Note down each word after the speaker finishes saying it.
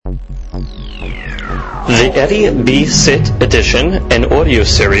The Eddie B. Sit edition and audio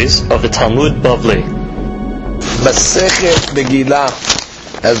series of the Talmud Bavli. Masechet Megillah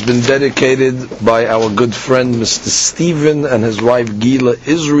has been dedicated by our good friend Mr. Stephen and his wife Gila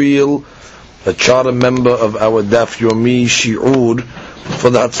Israel, a charter member of our Daf Yomi Shiur,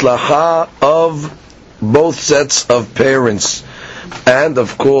 for the Hatzlacha of both sets of parents and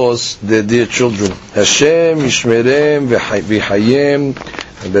of course their dear children. Hashem Yishmerem v'Hayem,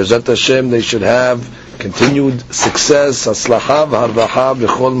 and Bezat Hashem they should have continued success, Hatzlacha v'Harvacha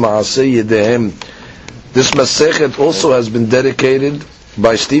b'chol ma'aseh yedehem. This Masechet also has been dedicated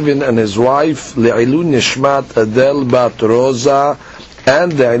by Stephen and his wife Le'ilun Nishmat Adel Bat Rosa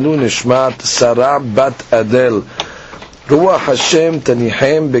and Le'ilun Nishmat Sarah Bat Adel. Ruach Hashem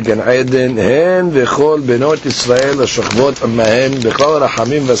Tanihem Began Eden Hen V'chol Benot Yisrael Ashachvot Amahem B'chol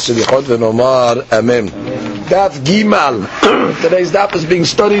Rachamim V'Silichot V'Nomar Amen. Daf Gimal. Today's daf is being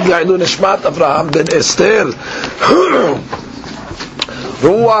studied Le'ilun Nishmat Avraham Ben Esther.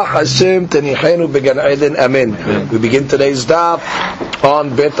 Ruach Hashem Tanihenu Began Eden Amen. We begin today's daf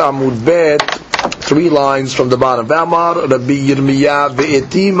on Bet Amud Bet, 3 lines from the bottom. V'amar Rabbi Yirmiyah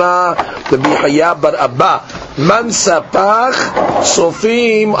Ve'etima Rabbi Hayab Bar Abba Man Sapach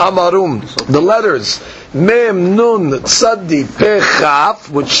Sofim Amarum. The letters Mem Nun Tzadi Pechaf,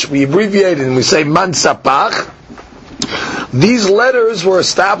 which we abbreviated and we say Man Sapach. These letters were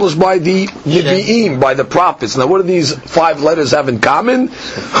established by the Nevi'im, by the prophets. Now, what do these 5 letters have in common?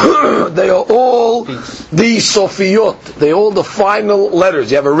 They are all the Sofiyot. They are all the final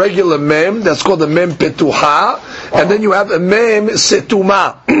letters. You have a regular Mem, that's called the Mem Petuha, and then you have a Mem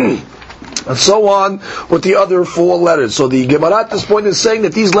Setuma. And so on with the other 4 letters. So the Gemara at this point is saying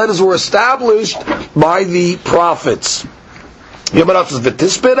that these letters were established by the prophets. Gemara says,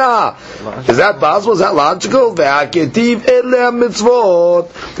 "V'tispera." Is that possible? Is that logical? Ve'aketiv ela mitzvot.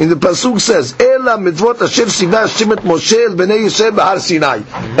 And the pasuk says, "Ela mitzvot asher sivna Hashem et Moshe el bnei Yisrael b'har Sinai."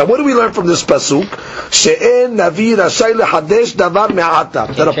 Now, what do we learn from this pasuk? She'en navi rashay lehadesh davar me'ata.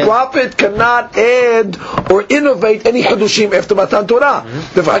 That a prophet cannot add or innovate any chidushim after Matan Torah.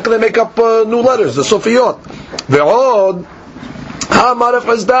 Therefore, how can they make up new letters? The Sofiyot. Ve'od. Ha'maraf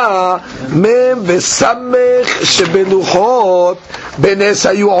azda mem v'samech shebeluchot benes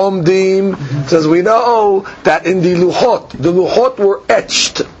hayu omdim. Says we know that in the luchot were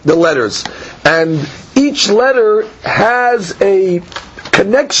etched, the letters, and each letter has a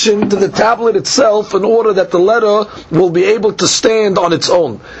connection to the tablet itself in order that the letter will be able to stand on its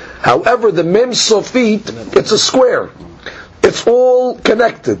own. However, the mem sofit, it's a square. It's all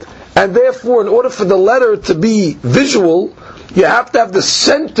connected, and therefore, in order for the letter to be visual, you have to have the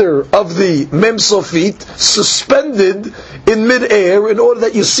center of the mem sofit suspended in midair in order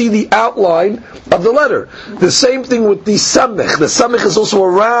that you see the outline of the letter. The same thing with the samech. The samech is also a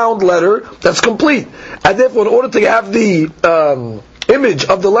round letter that's complete, and therefore, in order to have the image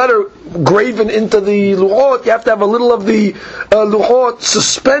of the letter graven into the luchot, you have to have a little of the luchot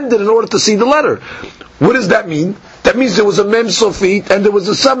suspended in order to see the letter. What does that mean? That means there was a mem sofit and there was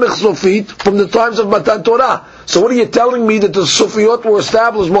a samech sofit from the times of Matan Torah. So what are you telling me that the sofiyot were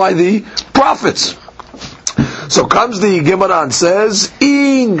established by the prophets? So comes the Gemara and says,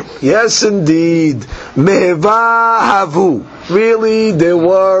 "In, yes indeed, meheva havu." Really, there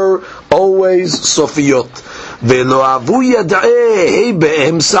were always sofiyot. They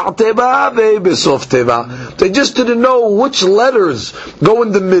just didn't know which letters go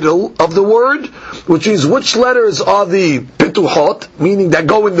in the middle of the word, which means which letters are the pituhot, meaning that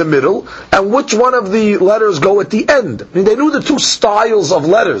go in the middle, and which one of the letters go at the end. I mean, they knew the 2 styles of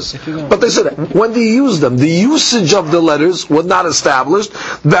letters, but they said when they used them, the usage of the letters was not established.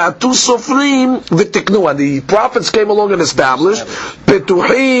 And the prophets came along and established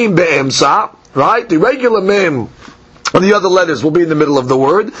pituhim be'emsa. Right? The regular mem and the other letters will be in the middle of the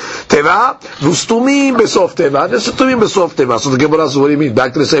word. Teva, v'ustumim besof teva. There's ustumim besof teva. So the Gemara says, what do you mean?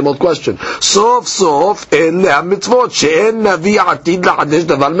 Back to the same old question. Sof sof ele ha-mitzvot she'en navi atid lahadesh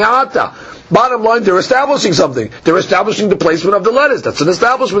davar me'ata. Bottom line, they're establishing something. They're establishing the placement of the letters. That's an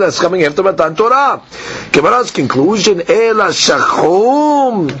establishment that's coming after Matan Torah. Gemara's conclusion, Ela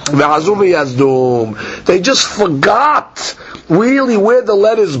shachum ve'azu ve'yazdum. They just forgot really where the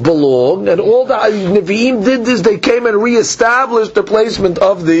letters belong, and all the Nevi'im did is they came and re-established the placement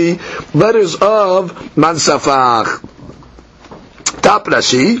of the letters of Mansafach. Tap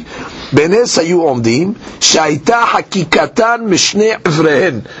Rashi, Benes hayu omdim, sha'ita hakikatan mishnei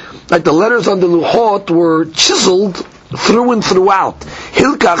ivrehen. Like the letters on the luchot were chiseled through and throughout.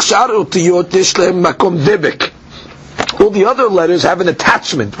 Hilkach shar utiyot yishlehem makom debek. All the other letters have an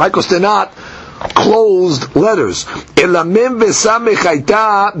attachment, right? Because they're not closed letters. Elamem v'samech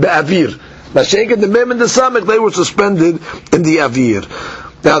hayta be'avir. Mashenk and the Mem and the Samech, they were suspended in the Avir.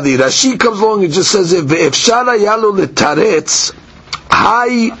 Now the Rashi comes along and just says, Ve'efshara yalo letaretz,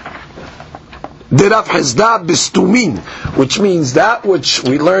 hai deraf hezda bistumin, which means that which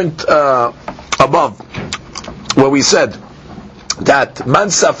we learned above, where we said that man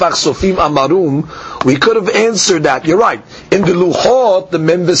safach sofim amarum, we could have answered that. You're right. In the luchot, the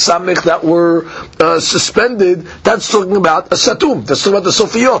mem v'samech that were suspended, that's talking about a satum. That's talking about the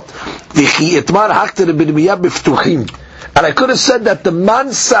sofiyot. V'chi etmar hakter b'nimiyah b'ftuchim. And I could have said that the man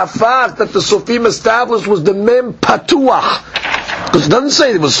safach that the sofim established was the mem patuach. Because it doesn't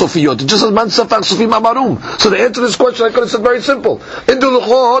say it was sofiyot. It just says man safach sofim amarum. So to answer this question, I could have said very simple. In the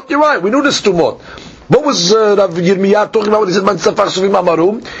luchot, you're right. We knew this tumot. What was Rav Yirmiyah talking about when he said man safach sofim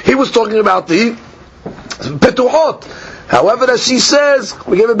amarum? He was talking about the Petuhot. However, as she says,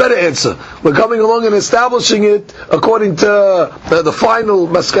 we gave a better answer. We're coming along and establishing it according to the final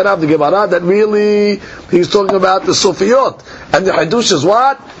maskara of the Gemara, that really he's talking about the Sofiyot. And the Hadush is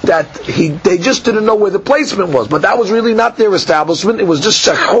what? That they just didn't know where the placement was. But that was really not their establishment. It was just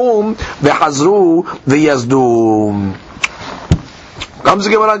Shachum, V'Hazru, V'Yazdum. Comes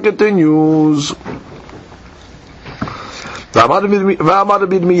the Gemara, continues. V'Amar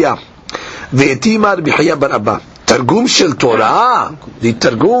B'Yirmiyah Ve'etima B'Chaya Bar Abba. Targum shel Torah, the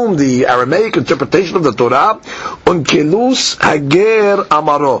Targum, the Aramaic interpretation of the Torah, Unkelus Hager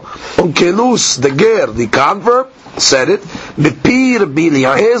Amaro. Unkelus, the Ger, the convert, said it, Mipir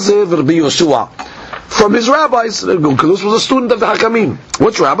B'Eliezer V'Rbi Yoshua. From his rabbis, Unkelus was a student of the Hakamim.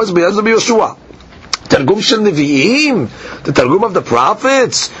 Which rabbis? B'Eliezer V'Rbi Yoshua. Targum shel Nevi'im, the Targum of the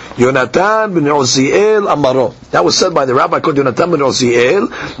prophets, Yonatan ben Uziel Amaro. That was said by the rabbi called Yonatan ben Uziel,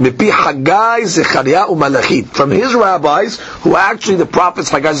 Mipi Haggai, Zechariah, Umalachit. From his rabbis, who are actually the prophets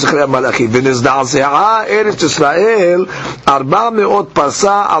Haggai, Zechariah, Umalachit. V'nizda'ze'a Eretz Yisrael, 400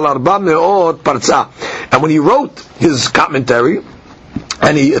 parsa al 400 parsa. And when he wrote his commentary,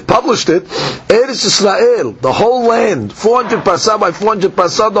 and he published it, Eretz Yisrael, the whole land, 400 parsa by 400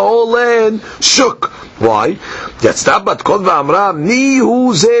 parsa, the whole land shook. Why? Yatzta bat kol v'amra, mi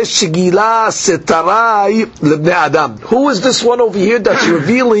hu ze shigila setarai lebnei adam. Who is this one over here that's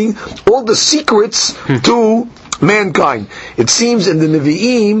revealing all the secrets to mankind? It seems in the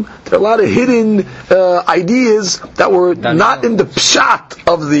Nevi'im there are a lot of hidden ideas that were not in the pshat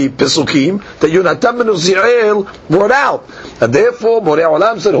of the Pesukim that Yonatan ben Uziel brought out. And therefore, Morei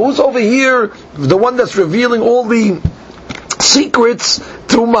Olam said, who's over here, the one that's revealing all the secrets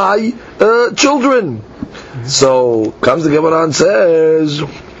to my children? So, comes the Gemara and says,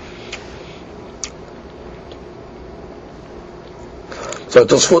 so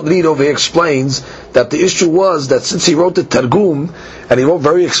Tosfot Lead over here explains that the issue was that since he wrote the Targum, and he wrote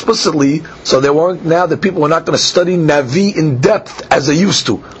very explicitly, so there weren't, now the people were not going to study Navi in depth as they used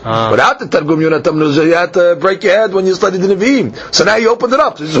to. Without the Targum, you had to break your head when you studied the Naviim. So now he opened it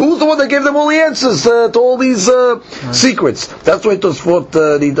up. So who's the one that gave them all the answers to all these secrets? That's why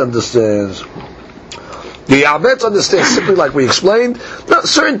Tosfot Lead understands. The Avetz understands simply like we explained.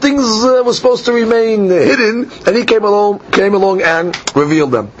 Certain things were supposed to remain hidden, and he came along and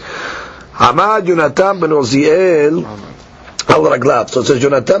revealed them. Hamad Yonatan ben Uziel al Raglav. So it says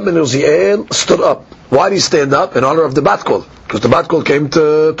Yonatan ben Uziel stood up. Why did he stand up? In honor of the Bat Kol. Because the Bat Kol came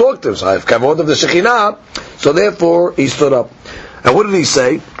to talk to him. So I have kavod of the Shekhinah. So therefore he stood up. And what did he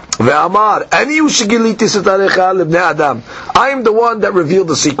say? Ve'amar, ani ushigiliti setarecha lebnei adam. I am the one that revealed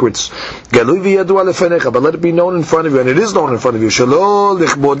the secrets. Galui v'yadua lefenecha, but let it be known in front of you, and it is known in front of you. Shelo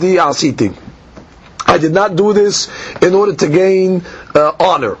lichbodi asiti. I did not do this in order to gain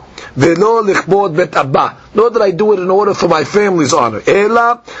honor. Ve'lo lichbod bet abba. Nor did I do it in order for my family's honor.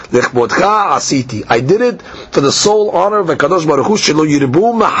 Ela lichbodcha asiti. I did it for the sole honor of HaKadosh Baruch Hu, shelo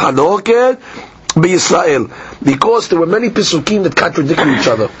yirbu mahaloket Israel, because there were many Pesukim that contradicted each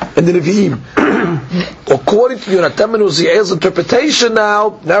other in the Nevi'im. According to Yonatan ben Uziel's interpretation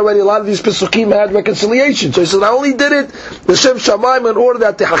now already a lot of these Pesukim had reconciliation. So he said, I only did it L'shem Shamayim in order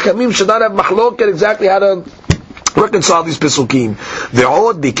that the Hakamim should not have mahloket exactly how to reconcile these Pesukim.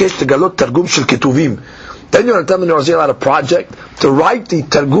 Ve'od bikesh tegalot targum shel ketuvim. Then Yonatan ben Uziel had a project to write the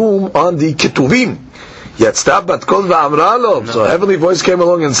Targum on the Ketuvim. So heavenly voice came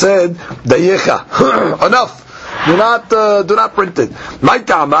along and said, Dayecha, enough. Do not print it. Because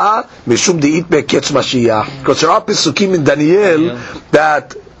there are Pesukim in Daniel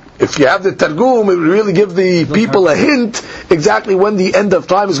that if you have the Targum, it will really give the people a hint exactly when the end of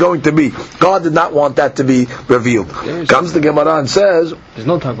time is going to be. God did not want that to be revealed. Comes the Gemara and says, there's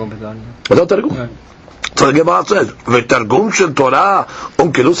no Targum. There's no Targum. Yeah. So the Gemara says, "V'targum shel Torah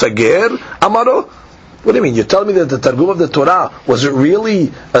unkelus hager amaro." What do you mean? You're telling me that the Targum of the Torah, was it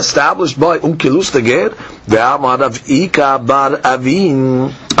really established by Unkilus Teger? Ve'amar Rav Ika bar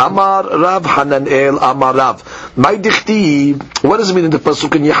Avin, Amar Rav Hananel, Amar Rav. My dichti, what does it mean in the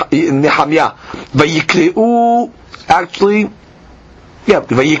Pasuk in Nehemiah? Vayikri'u, actually,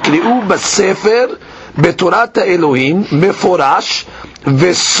 Vayikri'u b'sefer, b'Torat ha'Elohim, meforash,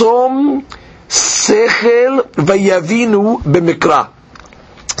 v'som sechel, vayavinu b'mikra.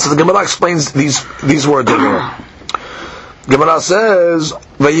 So the Gemara explains these words in here. Gemara says,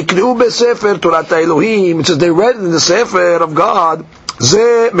 "Vayikri'u beSefer Torat Elohim." It says they read in the Sefer of God,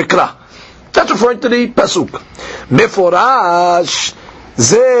 "Ze Mikra." That's referring to the pasuk. Meforash,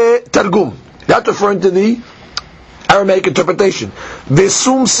 Ze Targum. That's referring to the Aramaic interpretation.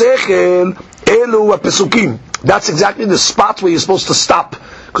 Vesum Sechel Elu Pesukim. That's exactly the spot where you're supposed to stop,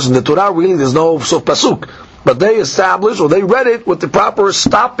 because in the Torah really there's no sof pasuk. But they established, or they read it with the proper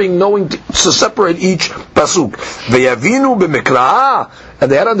stopping, knowing to separate each pasuk. Ve'yavinu b'mikra,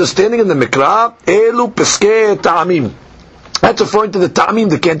 and they had understanding in the mikra. Elu peskei ta'amim. That's referring to the ta'amim,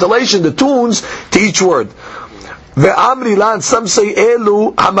 the cantillation, the tunes to each word. Ve'amri lan, some say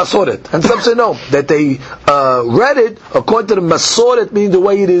elu hamasoret, and some say no, that they read it according to the masoret, meaning the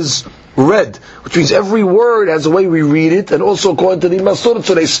way it is read, which means every word has a way we read it, and also according to the Masoret.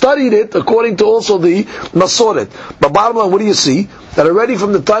 So they studied it according to also the Masoret. But bottom line, what do you see? That already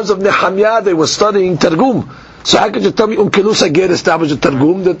from the times of Nehemiah they were studying Targum. So how could you tell me Unkelus again established a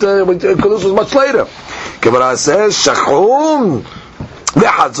Targum that Unkelus was much later? Gemara says Shachum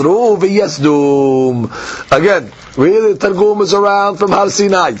v'Hazru v'Yasdum. Again, really the Targum is around from Har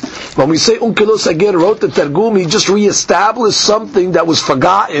Sinai. When we say Unkelus again wrote the Targum, he just reestablished something that was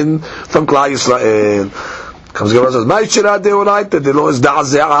forgotten from Klal Yisrael. Comes Gemara says, "My shira deoraita de lo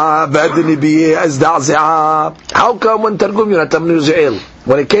izda'ze'a v'adni biyeh izda'ze'a." How come when Targum Yonatam Israel,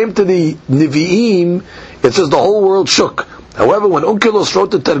 when it came to the Nevi'im, it says the whole world shook. However, when Unkelus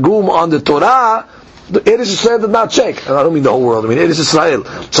wrote the Targum on the Torah, the Eretz Israel did not shake. And I don't mean the whole world, I mean Eretz Israel.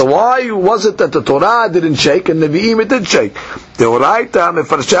 So why was it that the Torah didn't shake and the Nevi'im it did shake? Deoraita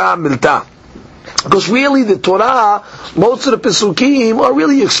mefarsha milta. Because really the Torah, most of the Pesukim are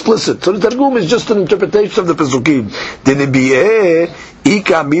really explicit. So the Targum is just an interpretation of the Pesukim. The Nebi'eh,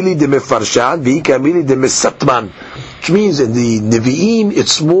 Ika mili de mefarshan, V'ika mili de mesatman. Which means in the Nevi'im,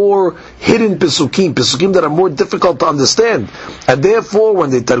 it's more hidden Pesukim that are more difficult to understand. And therefore, when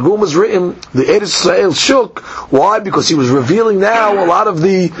the Targum was written, the Eretz Israel shook. Why? Because he was revealing now a lot of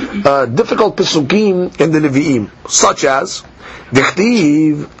the difficult Pesukim in the Nevi'im. Such as,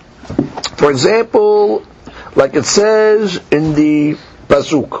 Dichtiv, for example, like it says in the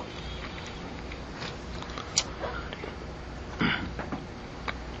Pasuk.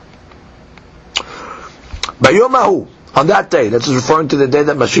 Bayomahu, on that day, that's referring to the day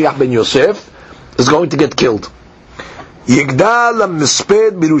that Mashiach ben Yosef is going to get killed. Yigdal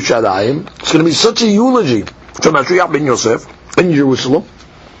misped b'Yerushalayim. It's going to be such a eulogy for Mashiach ben Yosef in Jerusalem.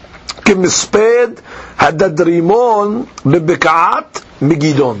 K'misped hadadrimon b'beka'at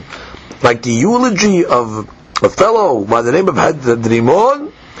Megidon. Like the eulogy of a fellow by the name of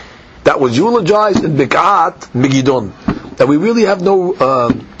Hadadrimon that was eulogized in Beka'at Megidon. That we really have no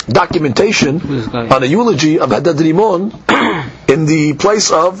documentation on a eulogy of Hadadrimon in the place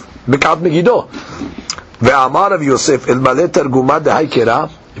of Beka'at Megiddo. Ve'amar of Yosef el-maleh targumah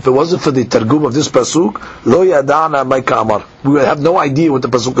dehaykera. If it wasn't for the targum of this pasuk, lo yada'na ma'ika amar. We would have no idea what the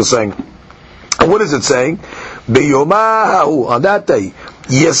pasuk is saying. And what is it saying? Beyomahu, on that day,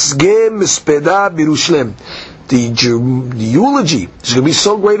 Yesge mispeda b'Yerushalem. The eulogy is going to be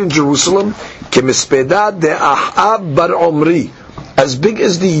so great in Jerusalem, kemispeda de Ahav bar Omri, as big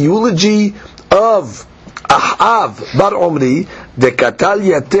as the eulogy of Ahav bar Omri, de katal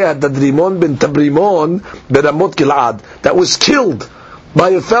yateh Hadadrimon ben Tabrimon beramot Gilad, that was killed by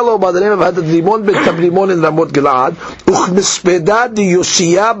a fellow by the name of Hadadrimon ben Tabrimon in Ramot Gilad, uchmispeda de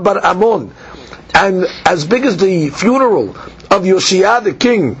Yoshia bar Amon. And as big as the funeral of Yoshia the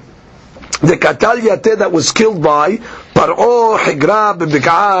king, the Katal Yateh that was killed by Paro Higra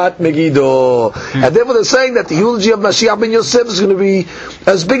b'Beka'at Megiddo. And therefore they're saying that the eulogy of Mashiach ben Yosef is going to be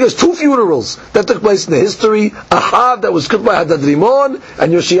as big as two funerals that took place in the history. Ahav that was killed by Hadadrimon,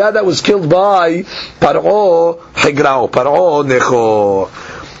 and Yoshia that was killed by Paro Higra, Paro Necho.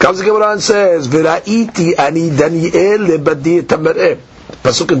 Comes the Gemara and says, V'ra'iti ani Daniel lebadi tamer'eh.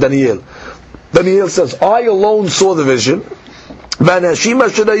 Pasuk in Daniel. Daniel says, I alone saw the vision. The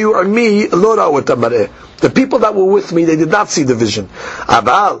people that were with me, they did not see the vision.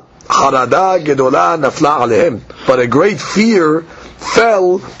 But a great fear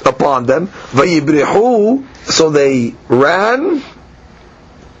fell upon them. So they ran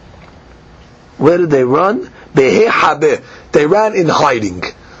Where did they run? They ran in hiding.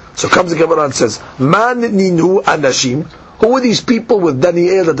 So comes the Gemara and says, Man ninu anashim. Who were these people with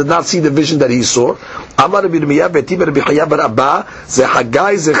Daniel that did not see the vision that he saw? Amar Rabbi Yirmiyah v'Tiba Rabbi Chaya bar Abba ze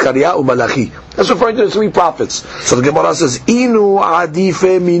Haggai, Zechariah, uMalachi. That's referring to the three prophets. So the Gemara says, Inu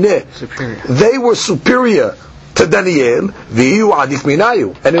adife mineh. They were superior to Daniel, v'yu adif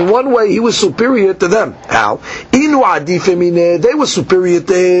minayu. And in one way, he was superior to them. How? Inu adife mineh. They were superior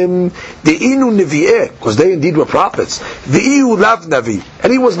to him. The inu nevi'eh, because they indeed were prophets. V'iyu lav navi.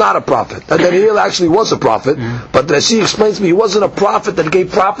 And he was not a prophet. And Daniel actually was a prophet, but as she explains to me, he wasn't a prophet that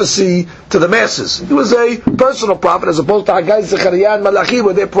gave prophecy to the masses. He was a personal prophet, as opposed to Haggai, Zechariah, and Malachi,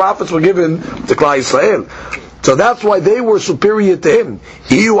 where their prophets were given to Klal Yisrael. So that's why they were superior to him.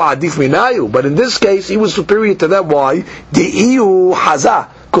 But in this case, he was superior to them. Why?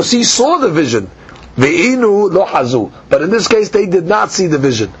 Because he saw the vision. But in this case, they did not see the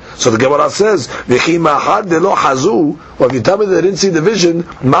vision. So the Gemara says, well, if you tell me they didn't see the vision,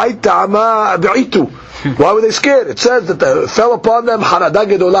 why were they scared? It says that it fell upon them harada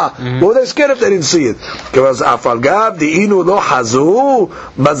gedola. Why were they scared if they didn't see it? Because even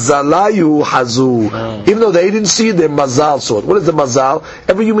though they didn't see it, their mazal saw it. What is the mazal?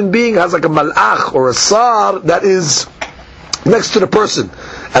 Every human being has like a malach or a sar that is next to the person,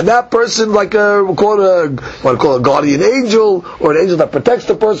 and that person, like we call it a guardian angel, or an angel that protects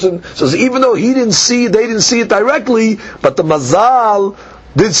the person. So even though they didn't see it directly, but the mazal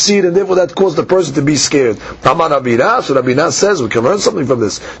did see it, and therefore that caused the person to be scared. So Rabina says we can learn something from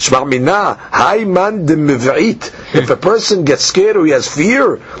this. If a person gets scared or he has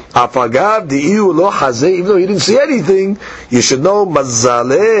fear, even though he didn't see anything, you should know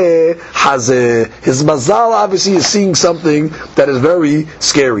mazale hazeh. His mazal obviously is seeing something that is very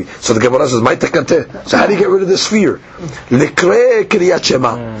scary. So the Gemara says, so how do you get rid of this fear? Lekre kriyat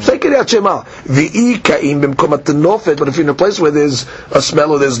shema. Say kriyat shema. But if you're in a place where there's a smell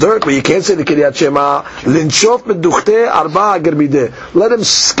or there's dirt, but you can't say the Kiryat Shema, let him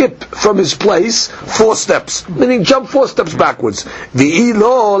skip from his place 4 steps, meaning jump 4 steps backwards.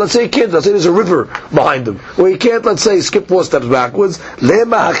 Let's say he can't, let's say there's a river behind him, where he can't, let's say, skip 4 steps backwards. Let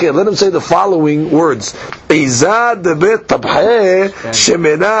him say the following words. The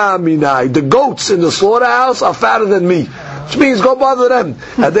goats in the slaughterhouse are fatter than me. Which means go bother them,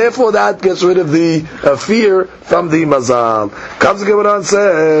 and therefore that gets rid of the fear from the mazal. Comes the Gemara and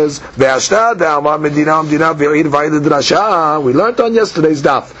says, we learned on yesterday's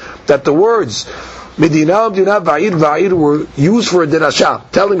daf that the words Medina, Va'ir, Va'ir were used for a dirasha,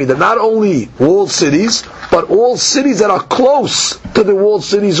 telling me that not only walled cities, but all cities that are close to the walled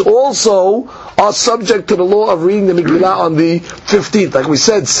cities also are subject to the law of reading the Megillah on the 15th. Like we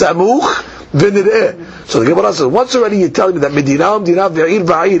said, Samuch v'nir'eh. So the Gemara says, once already you're telling me that Medina, Va'ir,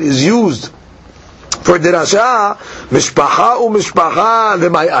 Va'ir is used for dirasha, mishpacha u'mishpacha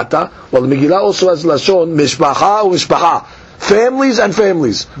lemayata. Well, the Megillah also has lashon, mishpacha u'mishpacha. Families and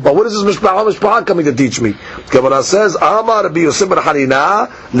families. Well, what is this mishpacha coming to teach me? Gemara says, Amar Rabbi Yosef bar Hanina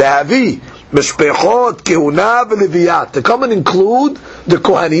lehavi mishpechot kehuna v'leviyat, to come and include the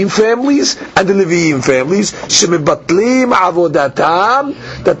Kohanim families and the Leviim families, shemibatlim avodatam,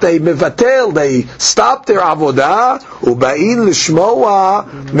 that they mevatel, they stop their avodah, ubain lishmoa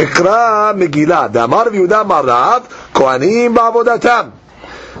mikra Megillah. Damar v'Yehuda marav Kohanim ba'avodatam,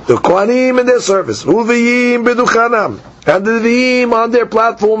 the Kohanim in their service, u'v'yim b'duchanam, and the Leviim on their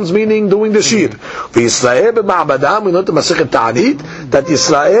platforms, meaning doing the Shiur. V'Yisrael b'ma'abadam, we know the Masechet Ta'anit, that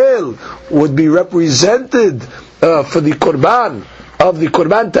Israel would be represented for the Korban of the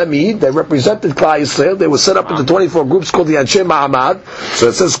Korban Tamid. They represented Klal Yisrael. They were set up into 24 groups called the Anshe Ma'amad. So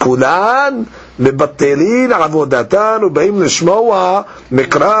it says, Kulan mebattelin avodatan u'ba'im lishmoa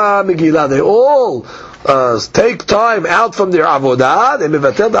mikra Megillah. They all take time out from their avodah, they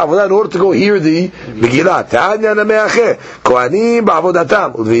mevatel the avodah in order to go hear the Megillah. Tanya nameache, Kohanim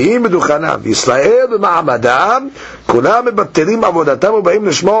ba'avodatam, u'v'yim b'duchanam, Yisrael b'ma'amadam, kulam mebattelim avodatam, u'ba'im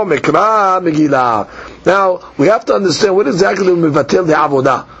l'shmo mekra Megillah. Now, we have to understand what exactly mevatel the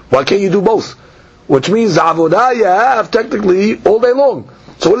avodah. Why can't you do both? Which means the avodah you have technically all day long.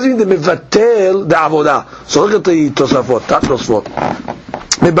 So what does it mean the mevatel the avodah? So look at the Tosafot, Tat Tosafot.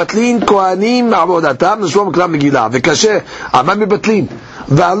 מבטלין כהנים מעבודתם לשמוע מכלל מגילה, וקשה, מה מבטלין?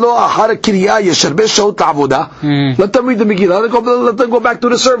 והלא אחר הקריאה יש הרבה שעות לעבודה. Let them read the Megillah, let them go back to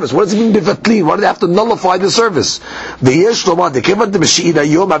the service. What does it mean מבטלין? Why do they have to nullify the service? ויש לומר, דכיוון דמשאיר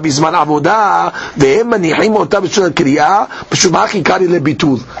היום בזמן עבודה, והם מניחים אותה בשביל הקריאה, בשביל מה עיקרי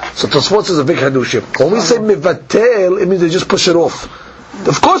לביטול. So Tosfot says a big hadushim. When we say מבטל, it means they just push it off.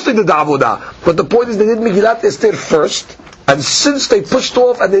 Of course they did the avodah, but the point is they did Megillat Esther first, and since they pushed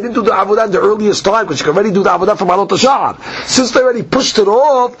off and they didn't do the avodah in the earliest time, because you can already do the avodah from Alot HaSha'ar, since they already pushed it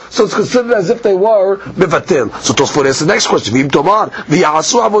off, so it's considered as if they were mevatel. So Tosfot asks the next question: V'im tomar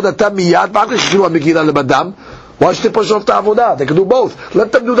v'yasu avodatam miyad v'achar shekinu Megillah lebadam. Why should they push off the avodah? They can do both.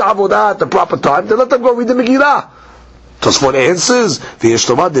 Let them do the avodah at the proper time, then let them go read the Megillah. Tosfot answers,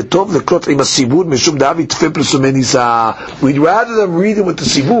 we'd rather them read it with the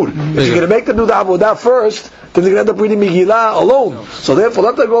sibur. If you're going to make them do the avodah first, then they're going to end up reading Megillah alone. So therefore,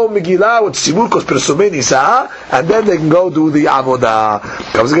 let them go Megillah with sibur, because persumei nisa, and then they can go do the avodah.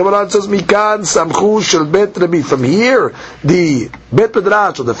 Comes the Gemara and says, Mikan samchu shel bet Rabbi. From here, the bet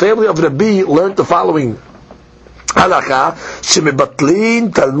Midrash, or the family of Rabbi, learned the following halakha,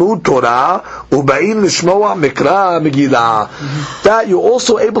 shemebatlin Talmud Torah ubain lishmoa mikra Megillah. That you're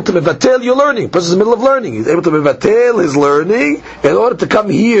also able to mevatel your learning. The person's in the middle of learning. He's able to mevatel his learning in order to come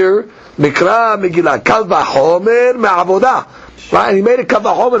here mikra Megillah. Kal v'chomer me'avodah. Right? And he made a kal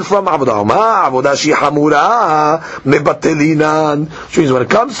v'chomer from avodah. Avodah shi hamura mebatelinan. Which means when it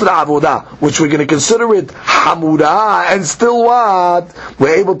comes to the avodah, which we're going to consider it hamura, and still what?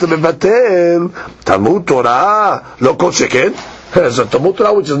 We're able to mevatel Talmud Torah lo kol sheken. There's a Talmud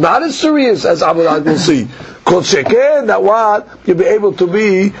Torah which is not as serious as avodah, we'll see. Kol sheken, that what? You'll be able to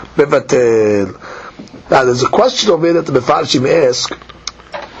be mevatel. Now there's a question over here that the Mefarshim ask.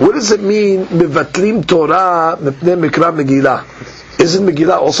 What does it mean, mevatlim Torah mipnei mikra Megillah? Isn't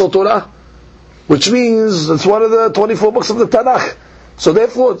Megillah also Torah? Which means it's one of the 24 books of the Tanakh. So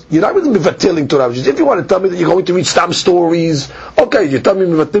therefore, you're not really mevateling Torah. If you want to tell me that you're going to read Stam stories, okay, you tell me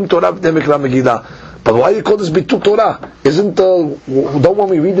mevatlim Torah mipnei mikra Megillah. But why do you call this bitul Torah? Isn't don't when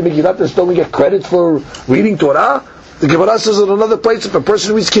we read the Megillah, don't we get credit for reading Torah? The Gemara says in another place, if a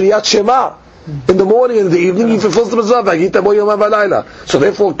person reads Kiryat Shema in the morning and in the evening, he fulfills the mitzvah. So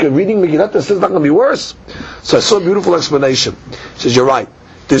therefore, reading Megillah is not going to be worse. So I saw a beautiful explanation. He says, you're right.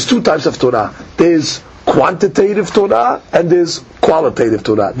 There's two types of Torah. There's quantitative Torah and there's qualitative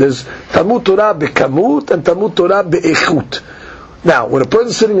Torah. There's Talmud Torah bekamut and Talmud Torah be'echut. Now, when a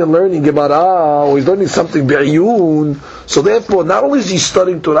person's sitting and learning Gemara, or he's learning something be'iyun, so therefore, not only is he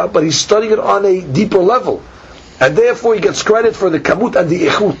studying Torah, but he's studying it on a deeper level. And therefore, he gets credit for the kamut and the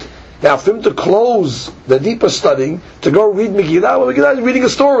echut. Now, for him to close the deeper studying, to go read Megillah, well, Megillah is reading a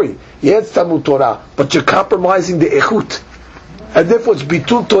story. Yeah, it's Talmud Torah, but you're compromising the echut. And therefore, it's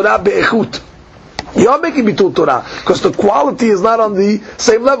bitul Torah be'echut. You're making bitul Torah, because the quality is not on the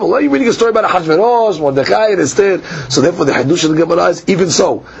same level. You're reading a story about Ahasuerus, Mordechai, and Esther. So therefore, the Hadush of the Gemara is even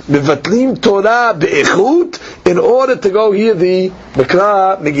so. Mevatlim Torah be'echut, in order to go hear the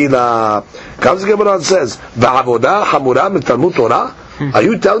Mikra Megillah. Comes the Gemara and says, V'avodah hamura min Talmud Torah? Are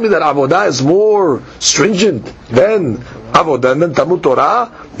you telling me that avodah is more stringent than avodah than Talmud Torah?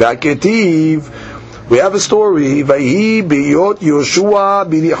 V'aketiv. We have a story. Vayhi biyot Yoshua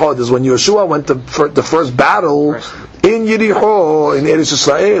b'Yericho. This is when Yoshua went to the first battle in Yericho, in Eretz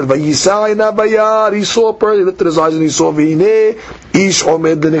Yisrael. Vayisa ina bayar. He saw a person. He lifted his eyes and he saw v'hinei ish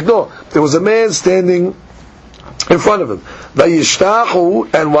omed lenegdo. There was a man standing in front of him.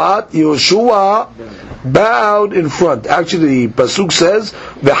 Vayishtachu, and what? Yoshua bowed in front. Actually, the pasuk says,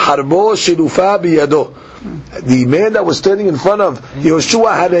 "V'harbo shilufa biyado." The man that was standing in front of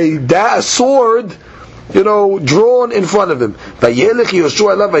Yoshua had a sword, drawn in front of him. Vayelech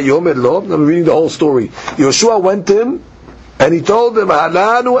Yoshua elav vayomer lo. I'm reading the whole story. Yoshua went to him and he told him,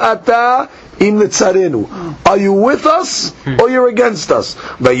 "Halanu ata im letzarenu." Are you with us or you're against us?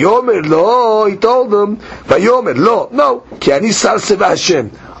 Vayomer lo. He told him, "Vayomer lo." No, ki ani sar seva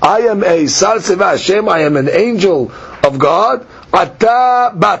Hashem. I am a sar seva Hashem. I am an angel of God.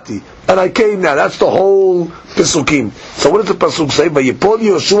 Ata bati, and I came now. That's the whole Pesukim. So what does the Pasuk say? Vayipol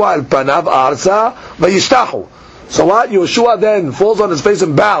Yoshua al panav arsa vayishtachu. So what? Yoshua then falls on his face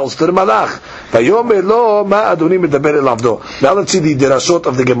and bows to the Malach. Vayomer lo ma adoni medaber elavdo. Now let's see the derashot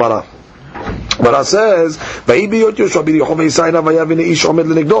of the Gemara. Gemara says, Vayibiyot Yoshua b'Yericho v'Yisayna v'yavine ish omed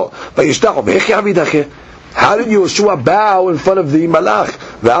lenegdo vayishtachu v'hechi avidacheh. How did Yoshua bow in front of the Malach?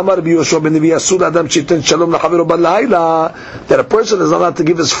 V'amar b'Yoshua ben Nevi asur adam shiten shalom l'chavero b'layla. That a person is not allowed to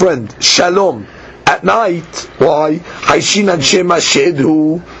give his friend shalom at night. Why? Haishin anshem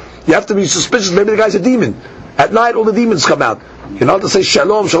ashedhu. You have to be suspicious. Maybe the guy's a demon. At night, all the demons come out. You're not to say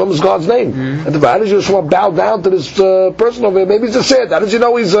shalom. Shalom is God's name. And how does Yoshua bow down to this person over here? Maybe he's a shed. How does he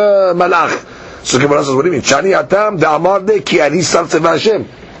know he's a Malach? So Gemara says, what do you mean? Shani atam de'amar de ki ani sar tzeva Hashem.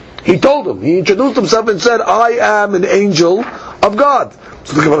 He told him. He introduced himself and said, "I am an angel of God."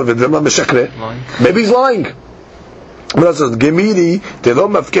 So the Gemara, maybe he's lying.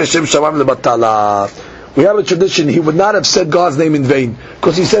 we have a tradition, he would not have said God's name in vain.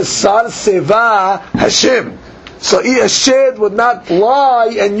 Because he says, Sar Seva Hashem. So a shed would not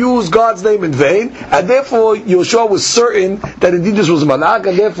lie and use God's name in vain, and therefore Yoshua was certain that indeed this was Malak,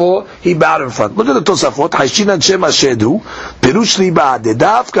 and therefore he bowed in front. Look at the Tosafot. Hashinan Shem Hashedu, Pirush Liba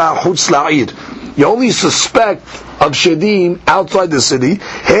Dedavka Chutz La'ir. You only suspect of Shedim outside the city,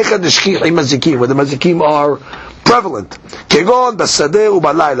 Hecha Deshkich Mazikim, where the Mazikim are prevalent. Kegon Basadeh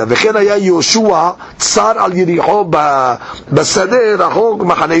Ubalayla. V'chen haya Yoshua Tsar al Yericho Basadeh Rachok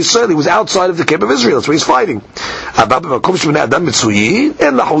Machane Yisrael. He was outside of the camp of Israel. That's where he's fighting. But in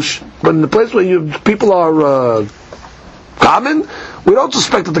the place where people are common, we don't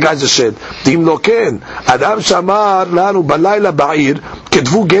suspect that the guy's a shed. Dim Loken Adam Shamar Lanu Balayla Ba'ir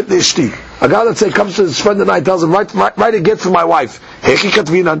Ketvu Get Lishti. A guy, let's say, comes to his friend at night, tells him, write a get for my wife. Maybe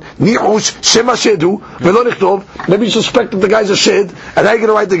you suspect that the guy's a shed, and how are you going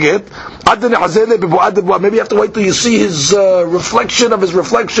to write the get? Maybe you have to wait till you see his reflection of his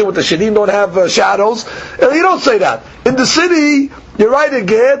reflection, with the shedim don't have shadows. And you don't say that. In the city, you write a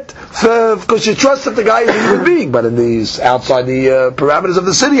get because you trust that the guy is a human being. But in these outside the parameters of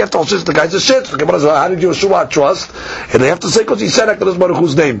the city, you have to also say the guy's a shed. So how did Yoshua trust? And they have to say because he said HaKadosh Baruch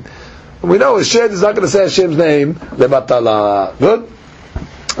Hu's name. We know a shed is not going to say Hashem's name. Lebatala. Good.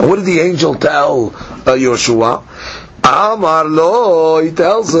 What did the angel tell Yoshua? Amar lo. He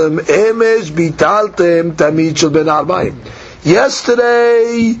tells him, Emesh bitaltem tamid shel ben arbaim.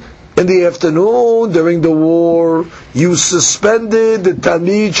 Yesterday in the afternoon during the war, you suspended the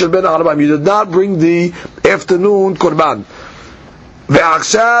tamid shel ben arbaim. You did not bring the afternoon korban.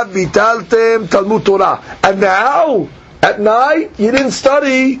 Ve'achshav bitaltem talmud Torah. And now at night you didn't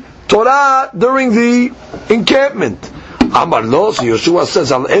study Torah during the encampment. Amar lo, so Yeshua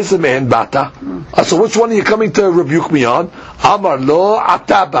says, Al ezemen bata. So which one are you coming to rebuke me on? Amar lo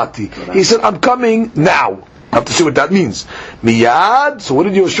ata bati. He said, I'm coming now. I have to see what that means. Miyad. So what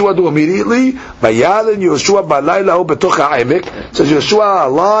did Yeshua do immediately? Miyad and Yeshua balayla hu betoch ha'emek. Says Yeshua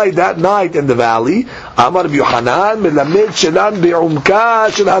lied that night in the valley. Amar b'Yochanan melamed shelan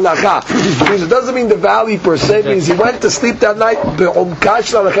be'umka shel halacha. It doesn't mean the valley per se. It means he went to sleep that night be'umka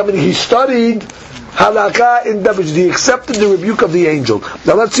shel halacha. Meaning he studied halakha in depth. He accepted the rebuke of the angel.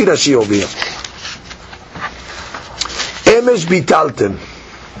 Now let's see Rashi over here. Emesh bitaltem.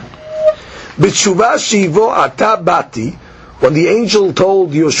 B'tshuva shivo ata bati, when the angel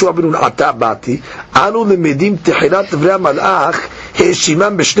told Yoshua ben Nun ata bati, anu lemedim techilat divrei malach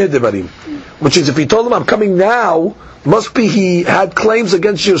he'eshimam b'shnei devarim. Which is, if he told him I'm coming now, must be he had claims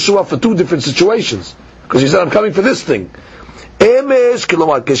against Yoshua for two different situations, because he said I'm coming for this thing. Emesh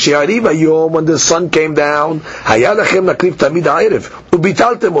kilomar keshe'ariv hayom, when the sun came down, haya lachem lakriv tamid ha'erev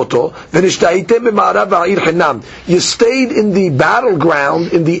ubitaltem oto v'nishtaitem b'ma'arav ha'ir chinam. You stayed in the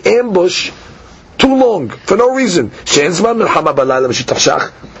battleground, in the ambush, too long for no reason. What was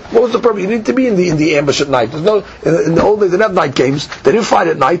the purpose? You need to be in the ambush at night. There's no, in the old days they didn't have night games. They didn't fight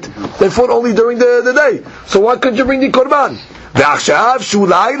at night. They fought only during the day. So why couldn't you bring the korban?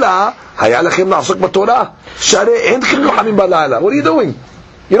 What are you doing?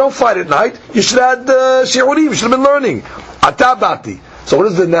 You don't fight at night. You should have had shiurim. You should have been learning. Atabati. So what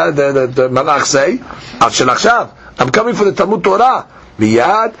does the malach say? I'm coming for the Talmud Torah.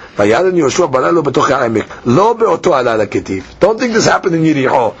 Miyad, vayad Yoshua balayla betoch ha'emek. Lo be'oto ala ketiv. Don't think this happened in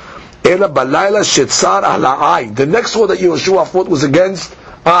Yericho. Ela balayla shetzar ala Ai. The next war that Yoshua fought was against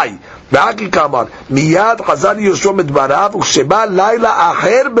Ai. Ba'aki kamar. Miyad chazar Yoshua medbarav u'sheba layla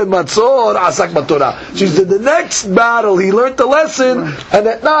acher b'matzor asak b'torah. She said the next battle he learned the lesson, and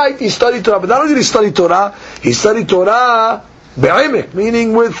at night he studied Torah. But not only did he study Torah be'emek,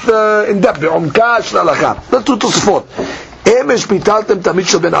 meaning with in depth. Be'umka shel halakha. Let's do Tosafot. Emesh bitaltem tamid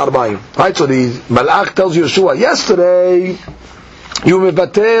shel ben arbaim. Right, so the Malach tells Yeshua, yesterday you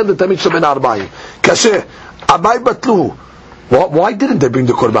mevatel the tamid shel ben arbaim. Kaseh, abai batlu. Why didn't they bring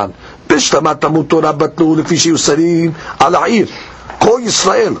the korban? Bishtamat tamud Torah batlu lefi sheyusarim al ha'ir. Kol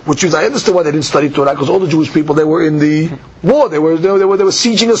Yisrael, which is, I understand why they didn't study Torah, because all the Jewish people, they were in the war, they were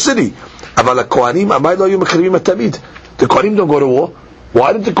sieging a city. Aval ha'kohanim amai lo hayu mekhrivim tamid. The kohanim don't go to war.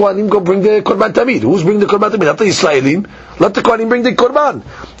 Why didn't the Kohanim go bring the Korban Tamid? Who's bringing the Korban Tamid? Not the Israelim. Let the Kohanim bring the Korban.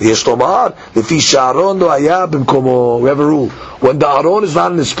 Yesh Tomar, lefi she'aron lo haya b'mkomo. We have a rule. When the Aron is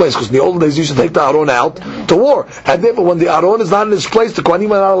not in his place, because in the old days you used to take the Aron out to war. And therefore when the Aron is not in his place, the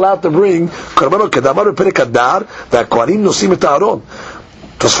Kohanim are not allowed to bring Korban Kedamar Perek Adar, the Kohanim nosim et Aron.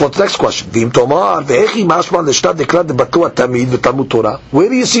 That's for the next question. V'im Tomar, ve'echi mashman l'shtad deklat b'tu tamid v'talmud Torah. Where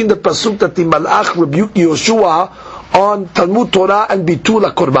do you see in the pasuk that the Malach rebuked Yoshua on Talmud Torah and Bitul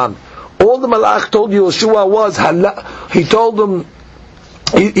HaKorban? All the Malach told Yoshua was, he told him,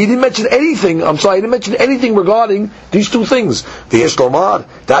 He didn't mention anything. I'm sorry, he didn't mention anything regarding these two things. ויש לומר,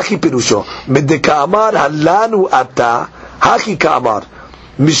 דאחי פירושו, מדכאמר הלנו אתה, הכי כאמר,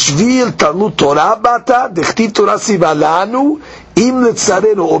 בשביל תלמוד תורה באת, דכתיב תורה ציווה לנו, אם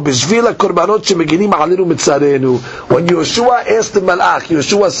לצרינו, או בשביל הקורבנות שמגינים עלינו מצרינו. When Yeshua asked the Malach,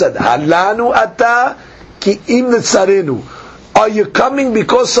 Yeshua said, הלנו אתה, כי אם לצרינו. Are you coming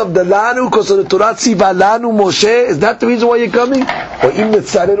because of the lanu, because of the Torah tzivah lanu Moshe? Is that the reason why you're coming? Or im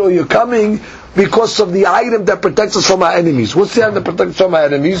netzarer, or you're coming because of the item that protects us from our enemies? What's the item that protects us from our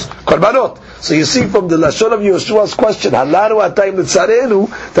enemies? Korbanot. So you see from the lashon of Yeshua's question, halanu atayim netzarenu,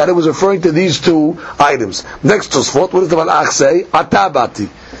 that it was referring to these two items. Next Tosfot, what does the Malach say? Atabati.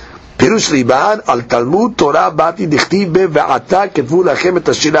 פירוש ליבן, על תלמוד תורה באתי דכתיב בה ועתה כתבו לכם את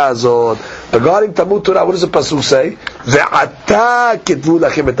השירה הזאת. Regarding תלמוד תורה, what does the pasuk say? ועתה כתבו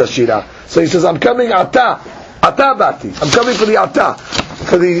לכם את השירה. So he says, I'm coming עתה. עתה באתי. I'm coming for the עתה.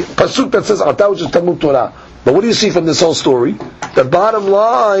 For the pasuk that says עתה, which is תלמוד תורה. But what do you see from this whole story? The bottom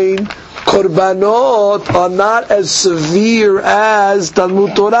line, korbanot are not as severe as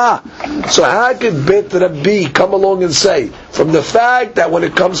Talmud Torah. So how could Bet Rabbi come along and say, from the fact that when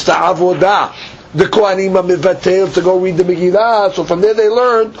it comes to Avodah, the Kohanim are mivatel to go read the Megillah, so from there they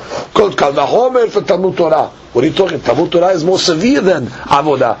learned, called Kal Vachomer for Talmud Torah. What are you talking? Talmud Torah is more severe than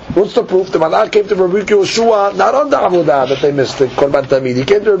Avodah. What's the proof? The Malach came to rebuke Yeshua, not on the Avodah that they missed, the Korban Tamid. He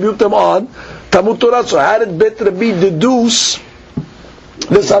came to rebuke them on Talmud Torah. So how did Bet Rabbi deduce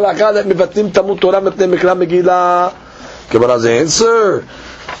this halakha that mivatim Talmud Torah mepnei Mikra Megillah? Gemara's answer.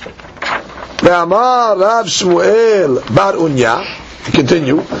 Ve'amar Rav Shmuel Bar Unya.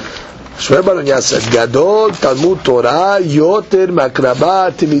 Continue. Shmuel Bar Unya said, Gadol Talmud Torah yoter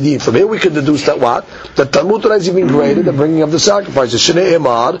makraba timidim. From here we can deduce that what? That Talmud Torah is even greater than bringing of the sacrifices. Shnei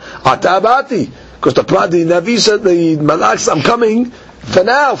Emar Atabati. Because the Navi said, the Malach, I'm coming for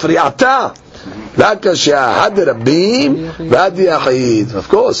now, for the Atah. Of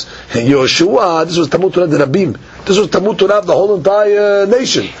course, Yoshua, this was Talmud Torah de Rabbim. This was Talmud Torah of the whole entire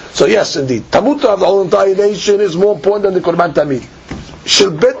nation. So yes, indeed, Talmud Torah of the whole entire nation is more important than the Korban Tamid.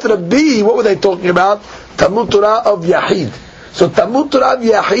 Shel Bet Rabbi, what were they talking about? Talmud Torah of Yahid. So Talmud Torah of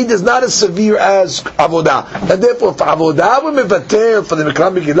Yahid is not as severe as Avodah. And therefore, for Avodah, we mevatel for the Mikra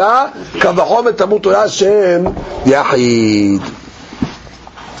Megillah, Kavachom Talmud Torah Shel Yahid.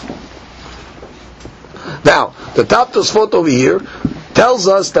 Now, the top Tosfot over here tells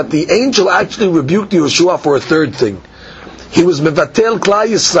us that the angel actually rebuked Yeshua for a third thing. He was mevatel Klal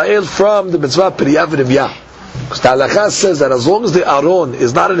Yisrael from the mitzvah Priyah v'Rivyah. Because the halakha says that as long as the Aron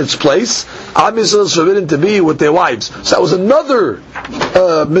is not in its place, Am Yisrael is forbidden to be with their wives. So that was another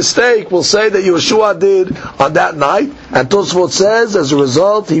mistake, we'll say, that Yeshua did on that night. And Tosfot says, as a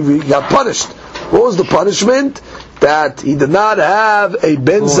result, he got punished. What was the punishment? That he did not have a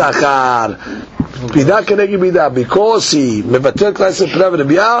ben zachar. Because he mevatel Klal Yisrael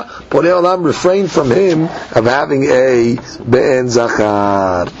v'Rivyah, Borei Olam refrained from him of having a ben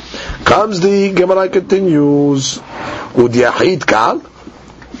zachar. Comes the Gemara, continues. Ud Yahid Kal?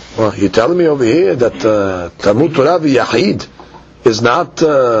 Well, you're telling me over here that Talmud Torah v'Yahid is not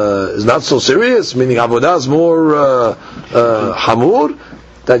so serious, meaning Avodah is more hamur.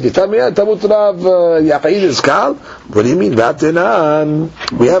 That you tell me Talmud Torah v'Yahid is Kal? What do you mean? We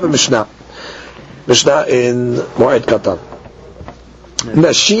have a Mishnah in Moed Katan.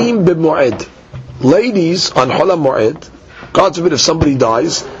 Nashim b'Moed, ladies on Holam Moed. God forbid if somebody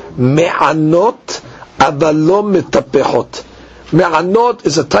dies. Me'anot avalom metapechot. Me'anot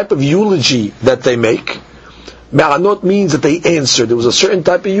is a type of eulogy that they make. Me'anot means that they answer. There was a certain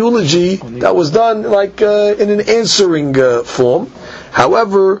type of eulogy that was done like in an answering form.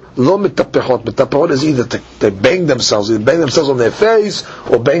 However, lo metapechot. Metapechot is either they bang themselves on their face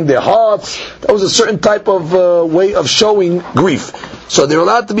or bang their hearts. That was a certain type of way of showing grief. So they're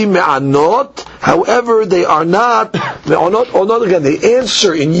allowed to be me'anot. However, they are not me'anot. Or not again. They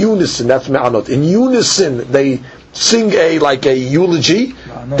answer in unison. That's me'anot. In unison, they sing a eulogy.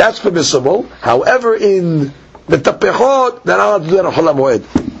 That's permissible. However, in metapechot, they're not allowed to do that on Chol HaMoed.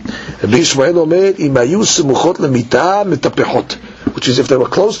 Rabbi Yishmael omer, im hayu semuchot lemita metapechot. Which is if they were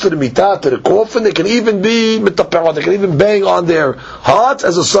close to the mitah, to the coffin, they can even be metapechot. They can even bang on their hearts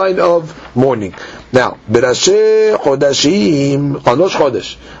as a sign of mourning. Now, Berasheh Chodashim, on Rosh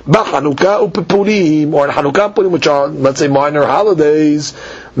Chodesh, B'Chanukah u'Purim, or in Chanukah and Purim, which are, let's say, minor holidays,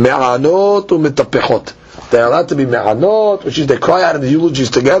 Me'anot u'Metapechot. They are allowed to be Me'anot, which is they cry out in the eulogies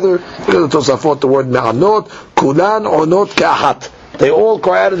together. Because the Tosafot, the word Me'anot, Kulan Onot Ka'ahat. They all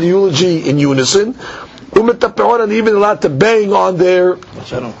cry out in the eulogy in unison. U'Metapechot, and even allowed to bang on their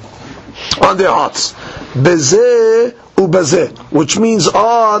hearts. Bezeh ubazeh, which means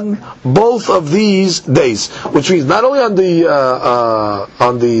on both of these days, which means not only on the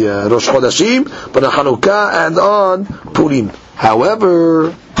Rosh Chodashim, but on Hanukkah and on Purim.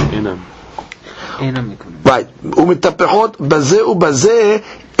 However, right, umitapechot bazeh ubazeh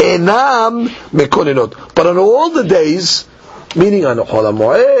enam mekonenot. But on all the days, meaning on Chol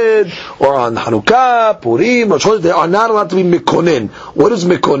HaMoed, or on Hanukkah, Purim, Rosh Chodesh, they are not allowed to be mekonen. What is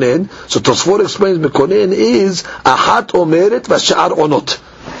mekonen? So Tosfot explains mekonen is ahat omeret v'sha'ar onot.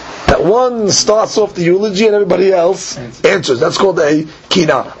 That one starts off the eulogy and everybody else answers. That's called a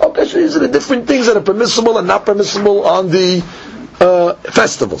kina. Okay, so these are the different things that are permissible and not permissible on the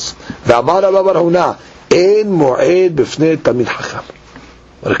festivals. V'amar Rabba Huna en moed b'fnei tamid hakam.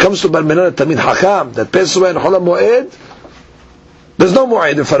 When it comes to bar minan tamid hakam, that passes away in Chol HaMoed, there's no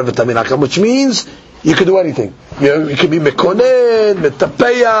mu'ayd in front of a tamid hakam, which means you can do anything. You can be mekonen,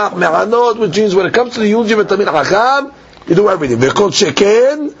 metapeyach, me'anot, which means when it comes to the eulogy of a tamid hakam, you do everything. V'kol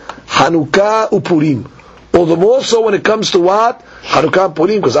sheken, Hanukkah uPurim. All the more so when it comes to what? Hanukkah and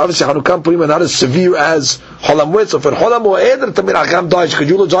Purim, because obviously Hanukkah and Purim are not as severe as Chol HaMoed. So for Chol HaMoed, the tamid hakam dies, you could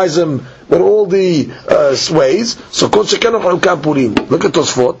eulogize him with all the ways. So kol sheken on Hanukkah and Purim. Look at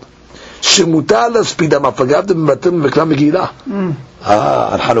Tosfot. שמותר להספידם, הפגעת במבטים בכלל מגילה.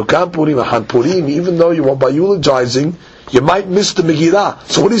 On Hanukkah and Purim, even though you are by eulogizing, you might miss the Megillah.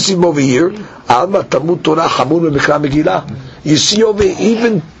 So what do you see over here? Alma Talmud Torah Hamur Mikra Megillah. You see over here,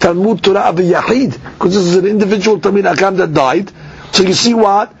 even Talmud Torah of a Yahid, because this is an individual Talmid Hakam that died. So you see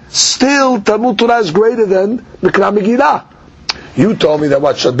what? Still, Talmud Torah is greater than Mikra Megillah. You told me that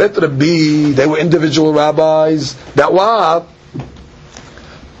what? Shadet Rabbi, they were individual rabbis. That what?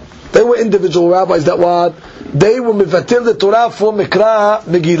 They were individual rabbis that what? They were mivatil the Torah for Mikra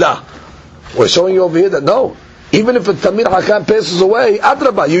Megillah. We're showing you over here that no. Even if a Tamid Hakam passes away,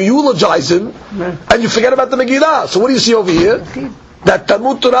 Adrabah, you eulogize him, and you forget about the Megillah. So what do you see over here? That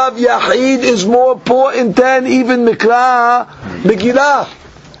Talmud Torah of Yahid is more important than even Mikra Megillah.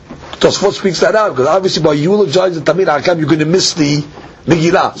 Tosfot speaks that out, because obviously by eulogizing the Tamid Hakam, you're going to miss the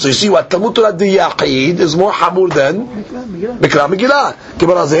Megillah. So you see what? Talmud Torah the Yahid is more hamur than Mikra Megillah.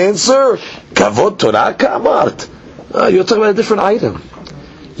 Gemara's answer, Kavod Torah Ka'amart. You're talking about a different item.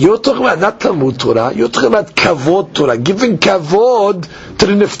 You're talking about not Talmud Torah, you're talking about Kavod Torah, giving Kavod to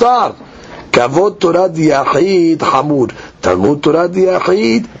the Niftar. Kavod Torah the Yahid hamur. Talmud Torah the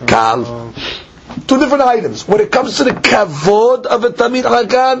Yahid Kal. Two different items. When it comes to the Kavod of a Tamid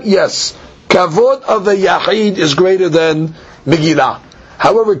Hakam, yes. Kavod of a Yahid is greater than Megillah.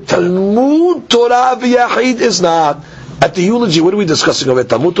 However, Talmud Torah v'Yahid is not. At the eulogy, what are we discussing over?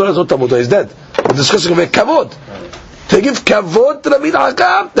 Talmud Torah? No, Talmud Torah is dead. We're discussing over Kavod. To give Kavod to the Tamid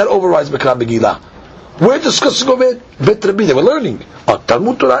Hakam, that overrides Mikra Megillah. We're discussing over Bet Rabbi. They were learning.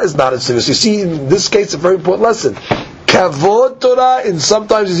 Talmud Torah is not as serious. You see, in this case, a very important lesson. Kavod Torah, and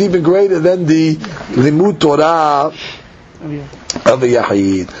sometimes is even greater than the Limud Torah of the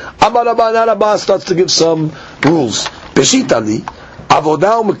Yahid. Amar Rabba starts to give some rules. Peshitali,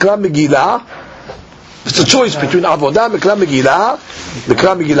 Avodah or Mikra Megillah. It's a choice between Avodah and Mikra Megillah.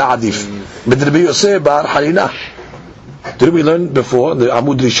 Mikra Megillah Adif. Rabbi Yosef Bar Harina. Did we learn before in the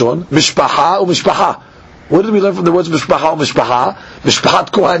Amud Rishon? Mishpacha or Mishpacha. What did we learn from the words Mishpacha or Mishpacha? Mishpachat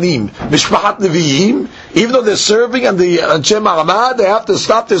Kohanim, Mishpachat Nevi'im. Even though they're serving and the Anshe Ma'amad, they have to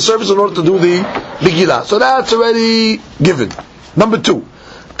stop their service in order to do the Megillah. So that's already given. Number 2.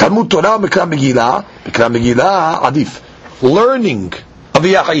 Talmud Torah Mikra Megillah. Mikra Megillah Adif. Learning of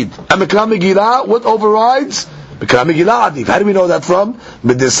the Yahid. And Mikra Megillah, what overrides? Mikra Megillah Adif. How do we know that from?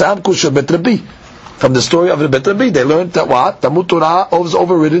 Medesam Kusha Bet Rabbi. From the story of the Bet Rabbi, they learned that what? Talmud Torah was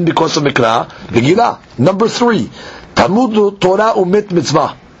overridden because of Mikra Megillah. Number 3. Talmud Torah umet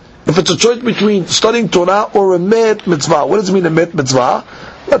mitzvah. If it's a choice between studying Torah or a met mitzvah, what does it mean a met mitzvah?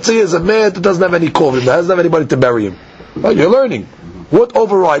 Let's say he's a met that doesn't have any kovim, that doesn't have anybody to bury him. Well, you're learning. What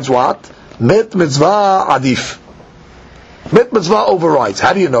overrides what? Met mitzvah adif. Met mitzvah overrides.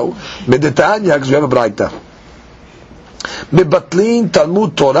 How do you know? Medetanya, because we have a braita. Mebatlin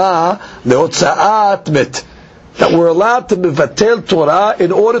Talmud Torah leotzaat met. That we're allowed to mevatel Torah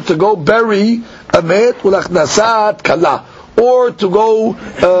in order to go bury a met ulachnasat kala, or to go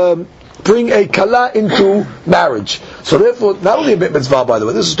bring a kala into marriage. So therefore, not only a met mitzvah, by the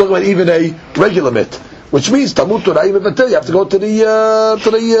way, this is talking about even a regular met, which means Talmud Torah you have to go to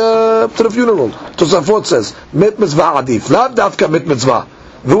the funeral. Tosafot says met mitzvah adif, lav dafka met mitzvah.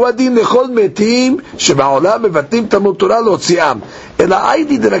 והוא הדין לכל מתים שבעולם מבטלים תלמוד תורה להוציאם. אלא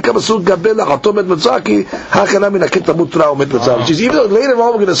הייתי דנקה מסור גבל לחתום מת מצווה, כי הכנה מנקה תלמוד תורה או מת מצווה. Which is, even though later on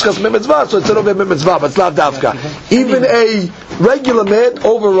we're going to discuss met mitzvah, so it's not met mitzvah, but it's lav dafka. Even a regular met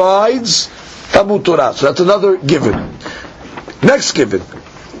overrides Talmud Torah. So that's another given. Next given.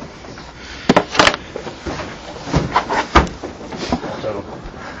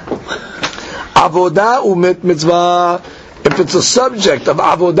 Avodah umet mitzvah. If it's a subject of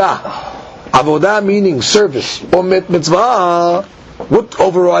avodah meaning service, or met mitzvah, what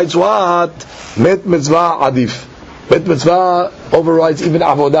overrides what? Met mitzvah adif. Met mitzvah overrides even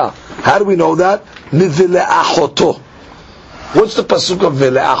avodah. How do we know that? Nivile'achoto. What's the pasuk of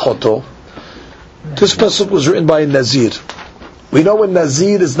vile'achoto? This pasuk was written by a Nazir. We know a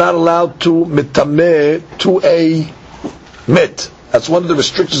Nazir is not allowed to mitameh to a met. That's one of the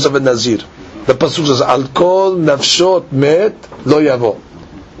restrictions of a Nazir. The pasuk says, "Al kol nafshot met lo yavo."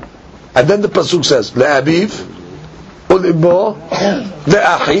 And then the pasuk says, "Le'abiv, u'l'imo,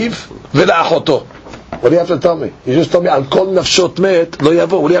 le'achiv, ve'la'achoto." What do you have to tell me? You just told me, "Al kol nafshot met lo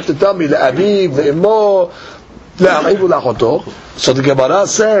yavo." What do you have to tell me? Le'abiv, le'imo, le'achiv, ve'la'achoto. So the Gemara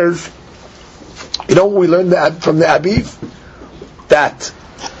says, you know what we learned from the Abiv? That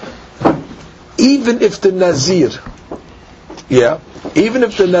even if the Nazir, even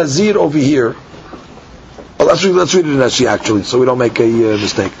if the Nazir over here, well, let's read it in Rashi actually, so we don't make a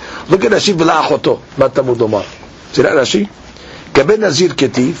mistake. Look at Rashi v'la'achoto, matamud omar. See that Rashi? Kabeh Nazir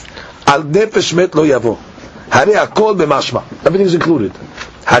ketiv, al nefesh met lo yavo. Hare akol b'mashma. Everything's included.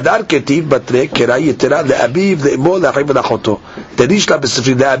 Hadar ketiv batre kerai yitera le'abiv le'imo le'achiv v'la'achoto. Terish la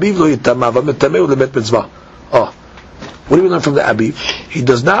b'sifri le'abiv lo yitama v'metameh u'lemet mitzvah. Oh. What do we learn from the Abiv? He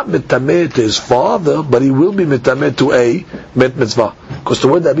does not mitameh to his father, but he will be mitameh to a met mitzvah. Because the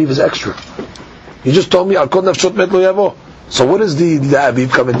word Abiv is extra. You just told me, Al kol nafshot met lo yavo. So what does the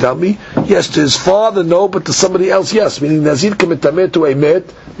Abiv come and tell me? Yes, to his father, no, but to somebody else, yes. Meaning Nazir can mitameh to a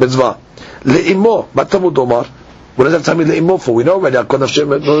met mitzvah. Le'imo, matamud omar. What does that tell me le'imo for? We know already, Al kol nafshot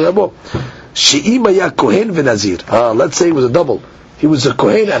met lo yavo. She'im haya kohen v'nazir. Let's say it was a double. He was a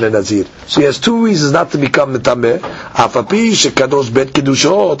kohen and a nazir, so he has two reasons not to become metameh. Afapi shekadosh bet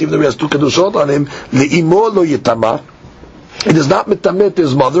kedushot, even though he has two kedushot on him, le'imo lo yitama. He does not metameh to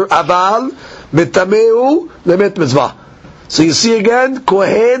his mother. Aval metameu lemet mitzvah. So you see again,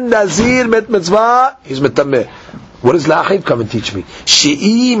 kohen nazir met mitzvah, he's metameh. What does la'achiv come and teach me?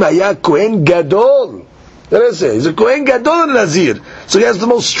 She'im haya kohen gadol. That is it. He's a kohen gadol and nazir, so he has the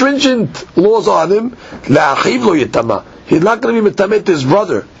most stringent laws on him. La'achiv lo yitama. He's not going to be mitameh to his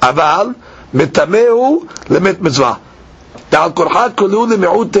brother. Aval mitameu lemet mitzvah. Da'al korchat kolu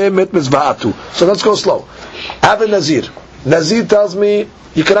leme'ute met mitzvahatu. So let's go slow. I have a Nazir. Nazir tells me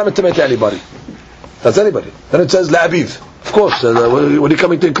you cannot mitameh to anybody. That's anybody. Then it says la'aviv. Of course. What are you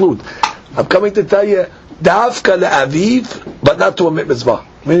coming to include? I'm coming to tell you da'afka la'aviv, but not to a met mitzvah.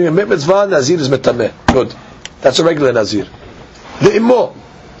 Meaning a met mitzvah, Nazir is mitameh. Good. That's a regular Nazir. Le'immo.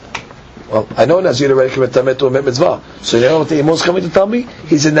 Well, I know Nazir already can mitameh to a met mitzvah. So you know what the Imam is coming to tell me?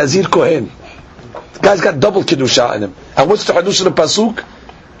 He's a Nazir Kohen. The guy's got double Kiddusha in him. And what's the Hadush of the Pasuk?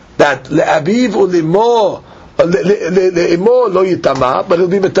 That le'abiv u'limo le'imo lo yitama, but he'll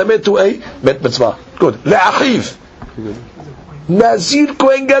be mitameh to a met mitzvah. Good. Le'achiv. Nazir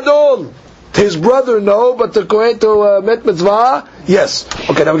Kohen Gadol. To his brother, no, but the Kohen to met mitzvah, yes.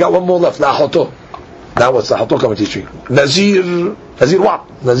 Okay, now we got one more left. La'achoto. Now what's La'achoto coming to teach me? Nazir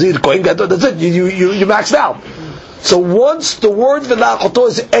what? Nazir Kohen Gadol. That's it. You maxed out. So once the word v'la'achoto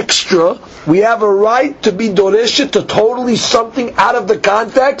is extra, we have a right to be doreshet to totally something out of the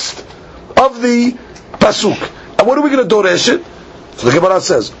context of the pasuk. And what are we going to doreshet? So the Gemara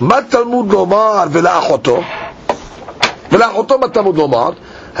says, "Mat Talmud lomar v'la'achoto." V'la'achoto mat Talmud lomar.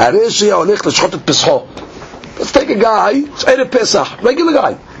 Harei she'olech l'shchot et pescho. Let's take a guy. It's Erev Pesach, regular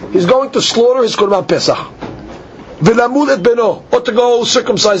guy. He's going to slaughter his korban Pesach. V'lamul et beno, or to go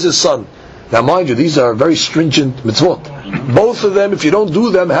circumcise his son. Now, mind you, these are very stringent mitzvot. Both of them, if you don't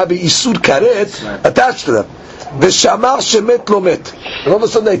do them, have a isur karet attached to them. V'shamar shemet lo met. And all of a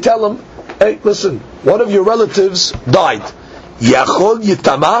sudden they tell him, hey, listen, one of your relatives died. Yachol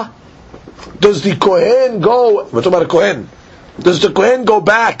yitama? Does the Kohen go, we're talking about a Kohen, does the Kohen go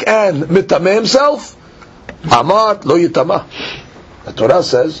back and mitameh himself? Amar lo yitama. The Torah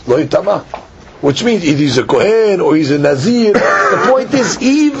says, lo yitama. Which means either he's a Kohen or he's a Nazir. The point is,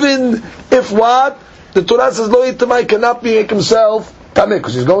 even if what? The Torah says, lo yitama, he cannot make himself tameh,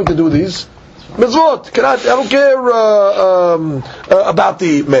 because he's going to do these mitzvot. I don't care about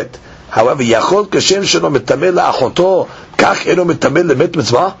the met. However, yachol kashem sheno mitameh la'achoto, kach eno mitameh lemet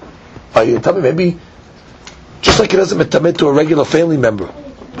mitzvah. You tell me, maybe, just like he doesn't mitameh to a regular family member,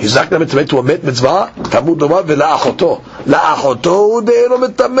 he's not going to mitameh to a met mitzvah. Talmud lomar v'la'achoto. La'achoto de'eno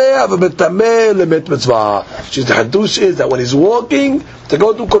mitameh, v'mitameh lemet mitzvah. The hadush is that when he's walking to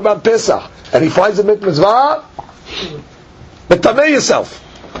go to Korban Pesach, and he finds a met mitzvah, mitameh yourself.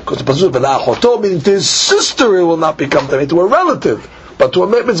 Because the pasuk v'la'achoto means to his sister it will not become tamei, to a relative, but to a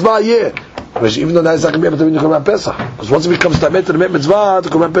met mitzvah, yeah. Even though now he's not going to be able to bring the Korban Pesach, because once it becomes tamei to the met mitzvah, the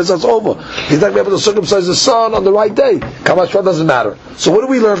Korban Pesach is over. He's not going to be able to circumcise his son on the right day. Kamashva doesn't matter. So what do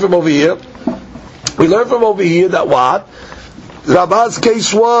we learn from over here? We learn from over here that what Rabba's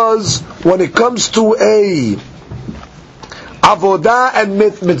case was when it comes to a avodah and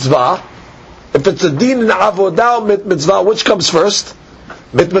mit mitzvah. If it's a din in avodah or mit mitzvah, which comes first?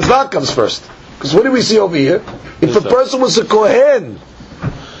 Mit mitzvah comes first. Because what do we see over here? If a person was a kohen,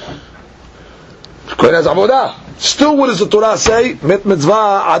 kohen has avodah. Still, what does the Torah say? Mit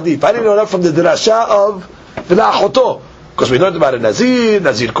mitzvah adif. I didn't know that from the drasha of v'la'achoto. Because we learned about a Nazir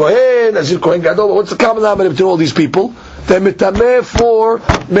Kohen Gadol. But what's the common denominator between all these people? They're mitameh for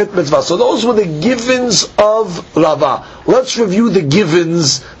mit mitzvah. So those were the givens of Rava. Let's review the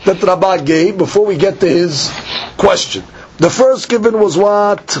givens that Rava gave before we get to his question. The first given was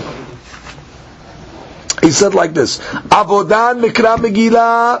what? He said like this: Avodan mikra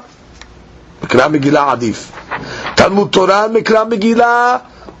Megillah adif. Talmud Torah mikra Megillah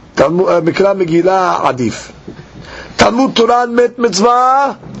adif. Talmud Torah met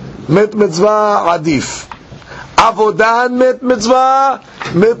mitzvah adif. Avodan met mitzvah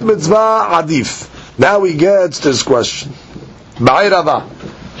adif. Now he gets to his question. Ba'ay Rava,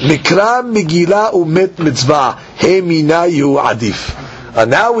 Mikra Megillah umet mitzvah he minayu adif.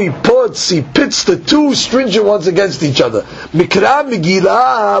 And now he pits the two stringent ones against each other. Mikra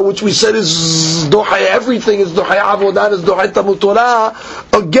Megillah, which we said is dohay, everything is dohay avodan, is dohay Talmud Torah,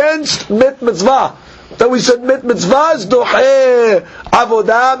 against met mitzvah. Then we said mit mitzvah is doheh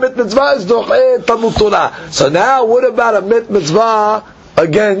avodah, mit mitzvah is doheh Talmud Torah. So now what about a mit mitzvah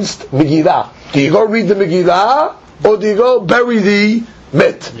against Megillah? Do you go read the Megillah or do you go bury the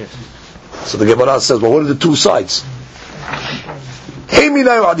mit? Yes. So the Gemara says, well, what are the two sides? Hey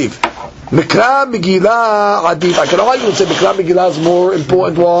minayu adif. Mikra Megillah adif. I can argue and say Mikra Megillah is more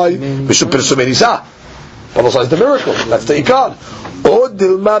important. Why? Mishum Pirsum Elisah. But also it's the miracle. That's the ikar. Or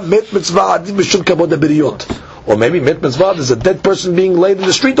dilma met mitzvah adif mishum kavod beriyot. Or maybe met mitzvah, there's a dead person being laid in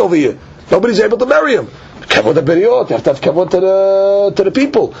the street over here. Nobody's able to bury him. Kavod beriyot. You have to have kavod to the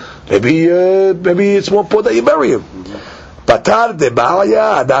people. Maybe it's more important that you bury him. Patar de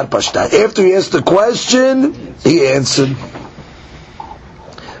ba'aya adar pashta. After he asked the question, he answered,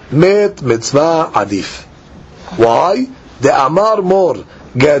 met mitzvah adif. Why? The amar mor.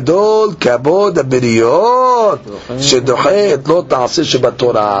 Gadol kabod beriyot shedochet lo ta'aseh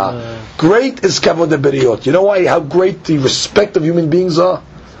shebatorah. Great is kabod beriyot. You know why? How great the respect of human beings are?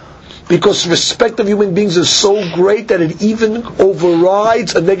 Because respect of human beings is so great that it even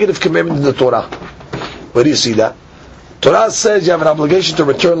overrides a negative commandment in the Torah. Where do you see that? Torah says you have an obligation to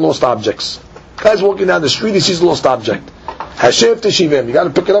return lost objects. Guy's walking down the street, he sees a lost object. Hashev teshivim. You got to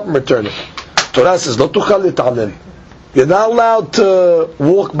pick it up and return it. Torah says lo tuchal lit'alem. You're not allowed to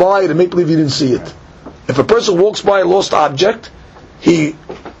walk by it and make believe you didn't see it. If a person walks by a lost object, he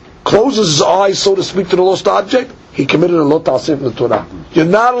closes his eyes, so to speak, to the lost object, he committed a lo ta'aseh in the Torah. You're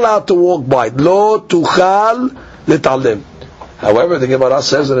not allowed to walk by it. Lo tuchal lit'alem. However, the Gemara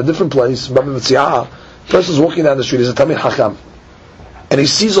says in a different place, a person's walking down the street, he's a Tamid Hakam, and he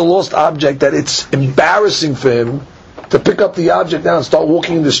sees a lost object that it's embarrassing for him to pick up the object now and start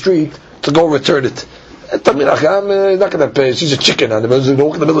walking in the street to go return it. Tamid Hakam, he's not going to pay. He's a chicken. And he's going to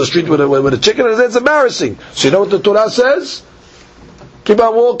walk in the middle of the street with a chicken, and it's embarrassing. So you know what the Torah says? Keep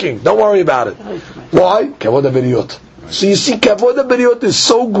on walking. Don't worry about it. Why? Kavod beriyot. So you see, kavod beriyot is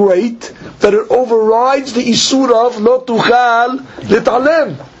so great that it overrides the isur of lo tuchal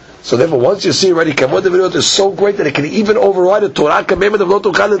lit'alem. So therefore, once you see already, kavod beriyot is so great that it can even override the Torah commandment of lo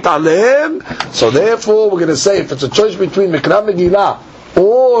tuchal lit'alem. So therefore, we're going to say, if it's a choice between Mikra Megillah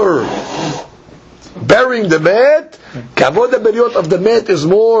or burying the met, kavod beriyot of the met is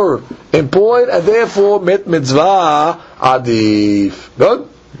more important, and therefore met mitzvah adif. Good?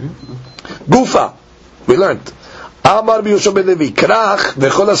 Gufa, we learned. Amar b'Yoshua ben Levi, krach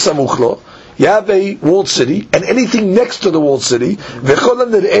v'chol hasamuch lo. You have a walled city, and anything next to the walled city, v'chol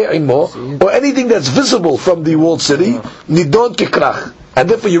hanir'eh imo, or anything that's visible from the walled city, nidon kekrach. And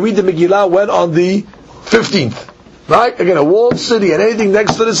therefore you read the Megillah when on the 15th. Right? Again, a walled city, and anything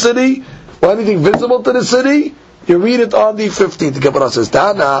next to the city, or anything visible to the city, you read it on the 15th. The Gemara says,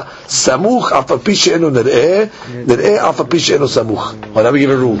 Tana, samuch afapi she'enu nir'eh, nir'eh afapi she'enu samuch. Well, now we give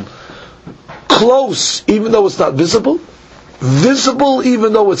a rule. Close, even though it's not visible. Visible,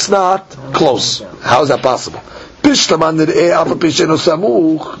 even though it's not close. How is that possible? Pishtaman nir'eh afapi she'enu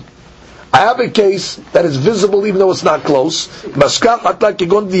samuch. I have a case that is visible even though it's not close. Let's say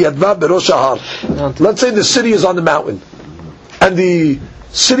the city is on the mountain, and the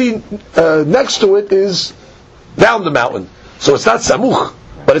city next to it is down the mountain. So it's not samuch,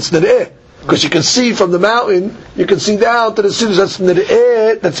 but it's nir'eh. Because you can see from the mountain, you can see down to the city, that's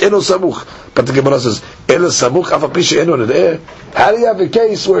nir'eh, that's eno samuch. But the Gemara says, eno samuch, afapisha eno nir'eh. How do you have a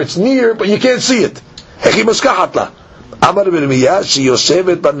case where it's near, but you can't see it? Hechi muskahat la. Amar b'rmiyah, she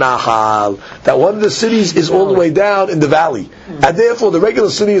yoshevet b'nachal. That one of the cities is all the way down in the valley. And therefore the regular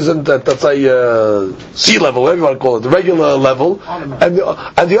city is at, let's say, sea level, whatever you want to call it, the regular level. And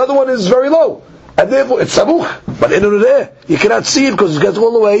the other one is very low. And therefore it's samuch, but in there you cannot see it because it gets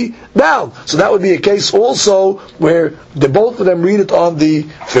all the way down. So that would be a case also where both of them read it on the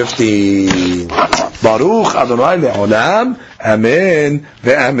 15. Baruch Adonai le'olam, amen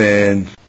ve'amen.